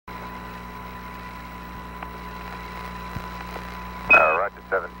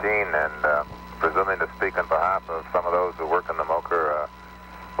and presuming to speak on behalf of some of those who work in the MOCR,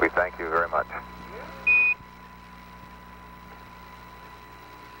 we thank you very much.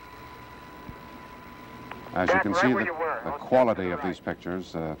 As you can see, the quality of these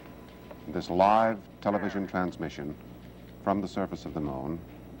pictures, this live television transmission from the surface of the moon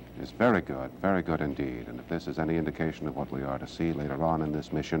is very good indeed. And if this is any indication of what we are to see later on in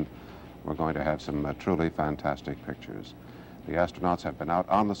this mission, we're going to have some truly fantastic pictures. The astronauts have been out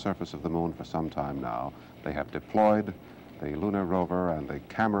on the surface of the moon for some time now. They have deployed the lunar rover, and the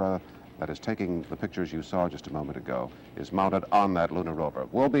camera that is taking the pictures you saw just a moment ago is mounted on that lunar rover.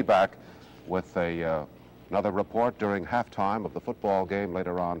 We'll be back with another report during halftime of the football game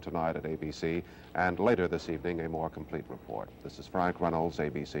later on tonight at ABC, and later this evening a more complete report. This is Frank Reynolds,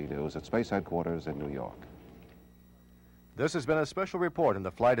 ABC News at Space Headquarters in New York. This has been a special report on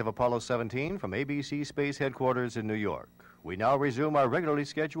the flight of Apollo 17 from ABC Space Headquarters in New York. We now resume our regularly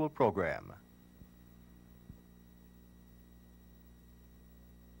scheduled program.